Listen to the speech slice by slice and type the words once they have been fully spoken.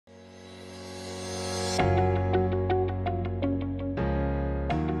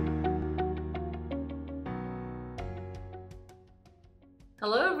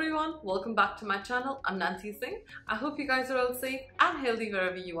Hello everyone, welcome back to my channel. I'm Nancy Singh. I hope you guys are all safe and healthy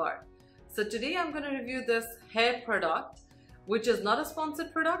wherever you are. So today I'm going to review this hair product, which is not a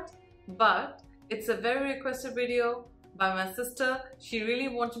sponsored product, but it's a very requested video by my sister. She really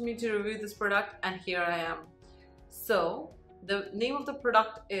wanted me to review this product and here I am. So the name of the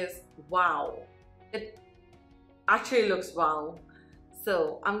product is Wow. It actually looks wow.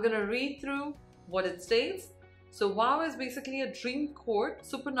 So I'm going to read through what it states. So Wow is basically a dream coat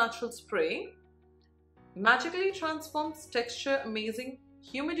supernatural spray. Magically transforms texture amazing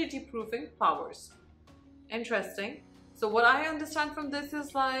humidity proofing powers. Interesting. So what I understand from this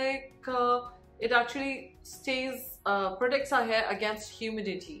is like it actually protects our hair against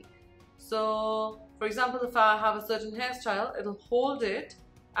humidity. So for example, if I have a certain hairstyle, it'll hold it,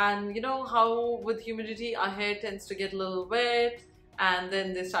 and you know how with humidity our hair tends to get a little wet and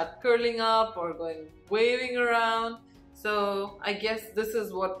then they start curling up or waving around. So I guess this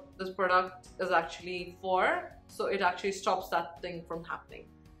is what this product is actually for. So it actually stops that thing from happening.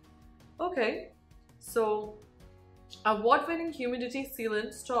 Okay, so award-winning humidity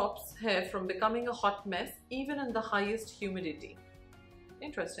sealant stops hair from becoming a hot mess even in the highest humidity.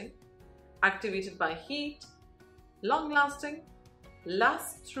 Interesting. Activated by heat, long-lasting,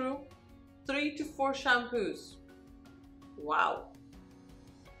 lasts through 3 to 4 shampoos. Wow.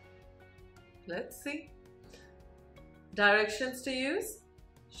 Let's see. Directions to use: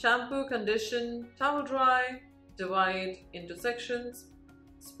 shampoo, condition, towel dry, divide into sections,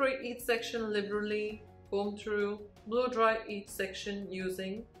 spray each section liberally, comb through, blow dry each section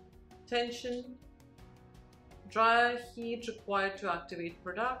using tension, dry heat required to activate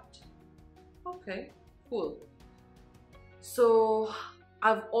product. Okay, cool. So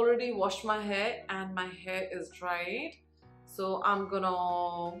I've already washed my hair and my hair is dried. So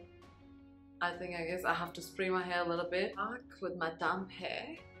I guess I have to spray my hair a little bit back with my damp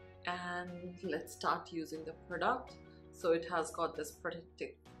hair, and let's start using the product. So it has got this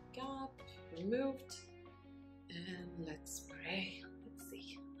protective cap removed, and let's spray. Let's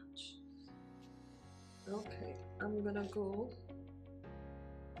see how much. Okay, I'm gonna go.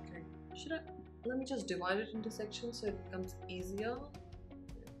 Okay, let me just divide it into sections so it becomes easier.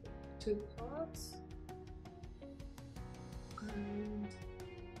 2 parts, and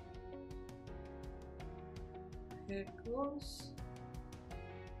here it goes.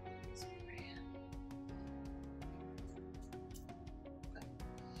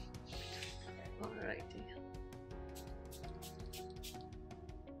 Alrighty.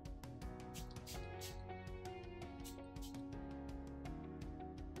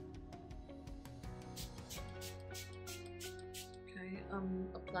 Okay, I'm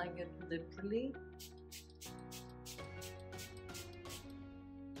applying it liberally.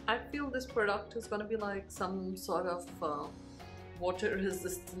 I feel this product is going to be like some sort of water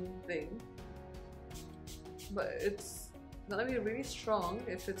resistant thing, but it's going to be really strong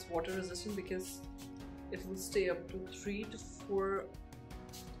if it's water resistant because it will stay up to 3 to 4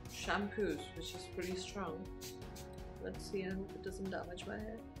 shampoos, which is pretty strong. Let's see, I hope it doesn't damage my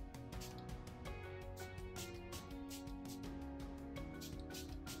hair.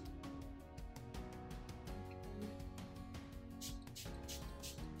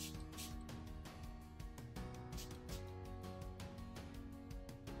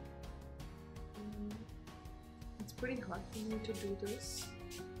 It's pretty hard for me to do this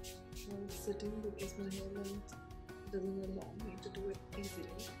while sitting because my hair length doesn't allow me to do it easily.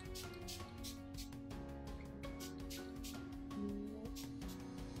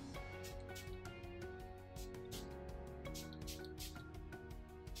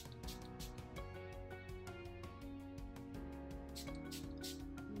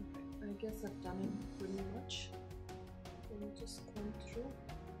 Okay, I guess I've done it pretty much. Let me just comb through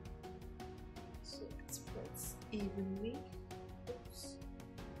so it spreads evenly. Oops.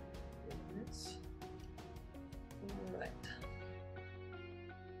 Yes. Alright.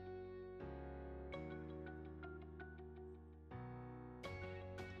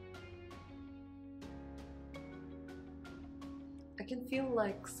 I can feel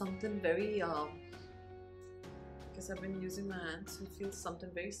like something very because I've been using my hands, so it feels something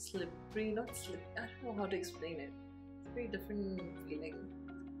very slippery, not slippery, I don't know how to explain it. It's a very different feeling.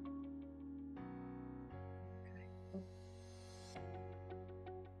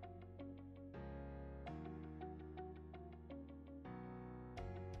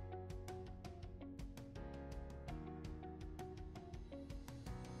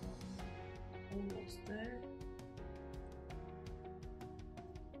 Almost there.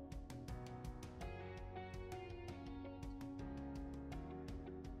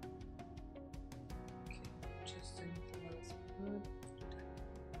 Okay, just in the last part.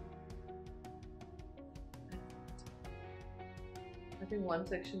 think one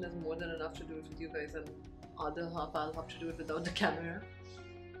section is more than enough to do it with you guys, and other half I'll have to do it without the camera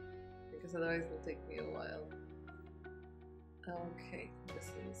because otherwise it'll take me a while. Okay,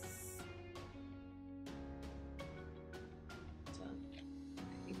 this is done.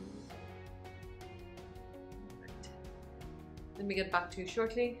 Right. Let me get back to you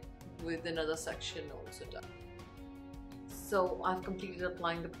shortly with another section also done. So I've completed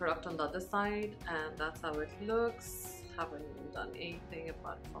applying the product on the other side, and that's how it looks. Haven't done anything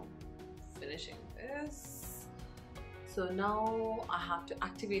apart from finishing this. So now I have to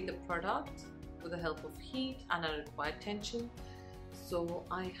activate the product with the help of heat, and I require tension. So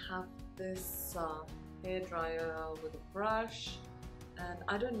I have this hair dryer with a brush, and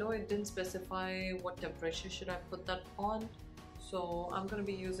I don't know, it didn't specify what temperature should I put that on. So I'm going to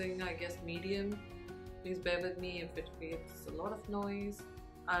be using, I guess, medium. Please bear with me if it creates a lot of noise.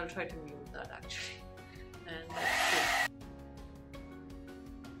 I'll try to mute that actually. And let's see.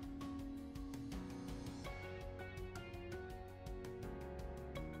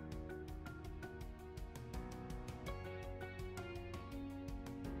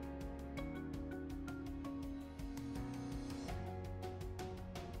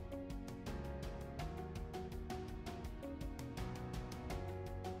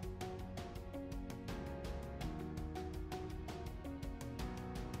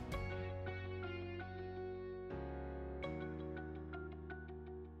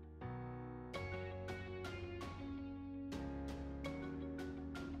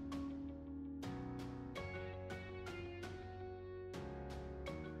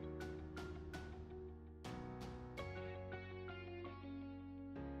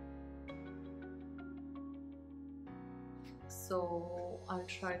 So I'll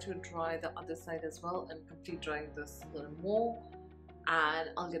try to dry the other side as well and complete drying this a little more, and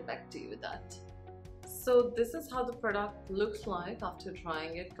I'll get back to you with that. So this is how the product looks like after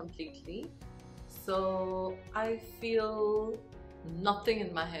drying it completely. So I feel nothing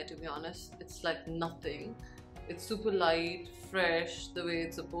in my hair, to be honest. It's like nothing. It's super light, fresh, the way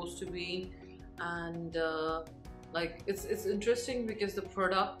it's supposed to be, and like it's interesting because the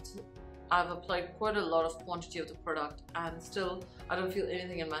product, I've applied quite a lot of quantity of the product and still I don't feel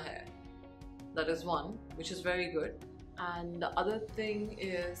anything in my hair. That is one, which is very good. And the other thing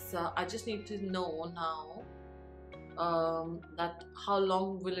is I just need to know now that how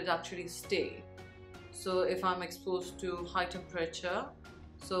long will it actually stay. So if I'm exposed to high temperature,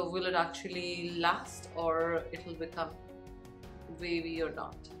 so will it actually last or it will become wavy or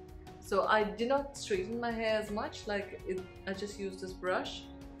not. So I did not straighten my hair as much, like I just used this brush.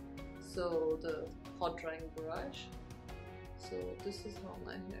 So the hot drying brush. So this is how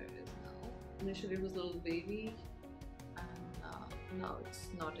my hair is now. Initially it was a little wavy, and now it's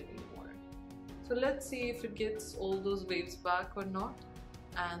not anymore. So let's see if it gets all those waves back or not,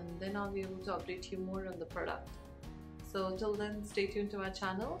 and then I'll be able to update you more on the product. So till then, stay tuned to my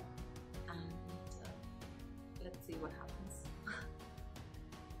channel, and let's see what happens.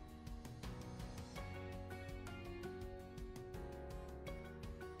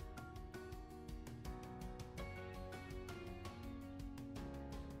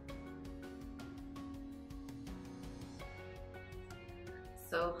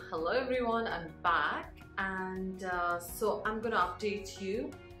 So hello everyone, I'm back, and so I'm gonna update you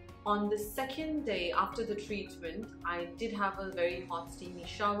on the second day after the treatment. I did have a very hot steamy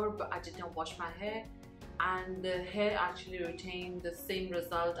shower, but I did not wash my hair, and the hair actually retained the same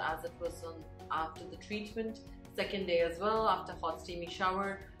result as it was on after the treatment. Second day as well, after hot steamy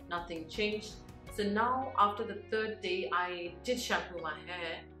shower, nothing changed. So now after the third day, I did shampoo my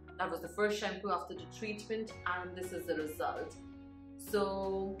hair. That was the first shampoo after the treatment, and this is the result.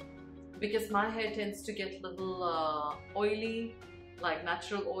 So because my hair tends to get a little oily, like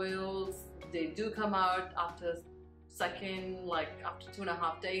natural oils, they do come out after second, like after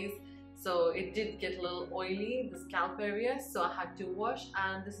 2.5 days. So it did get a little oily, the scalp area, so I had to wash,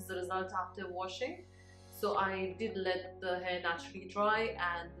 and this is the result after washing. So I did let the hair naturally dry,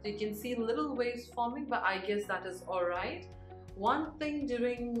 and you can see little waves forming, but I guess that is alright. One thing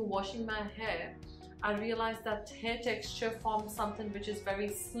during washing my hair, I realized that hair texture forms something which is very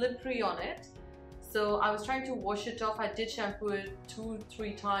slippery on it. So I was trying to wash it off. I did shampoo it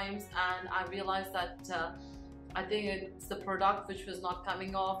 2-3 times, and I realized that I think it's the product which was not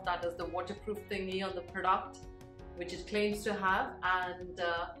coming off. That is the waterproof thingy on the product, which it claims to have. And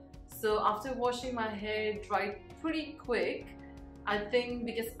so after washing my hair, it dried pretty quick. I think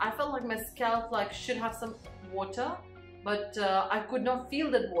because I felt like my scalp should have some water, but I could not feel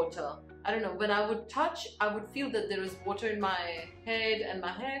that water. I don't know, when I would touch, I would feel that there is water in my head and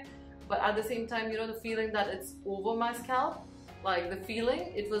my hair, but at the same time, you know, the feeling that it's over my scalp. Like the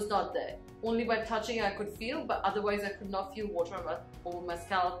feeling, it was not there. Only by touching I could feel, but otherwise I could not feel water over my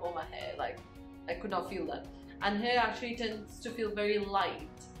scalp or my hair. Like I could not feel that. And hair actually tends to feel very light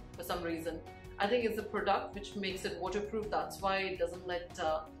for some reason. I think it's a product which makes it waterproof. That's why it doesn't let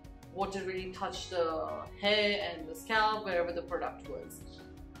water really touch the hair and the scalp wherever the product was.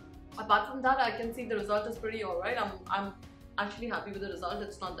 Apart from that, I can see the result is pretty alright. I'm actually happy with the result.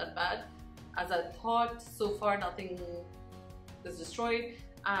 It's not that bad as I thought. So far nothing is destroyed,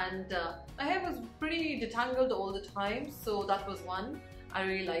 and my hair was pretty detangled all the time, so that was one. I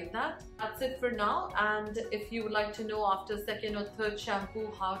really like that. That's it for now, and if you would like to know after second or third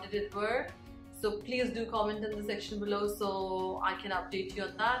shampoo how did it work, so please do comment in the section below so I can update you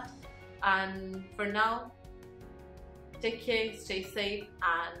on that. And for now, take care, stay safe,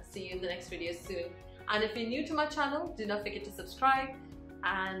 and see you in the next video soon. And if you're new to my channel, do not forget to subscribe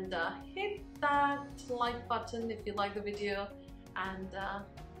and hit that like button if you like the video, and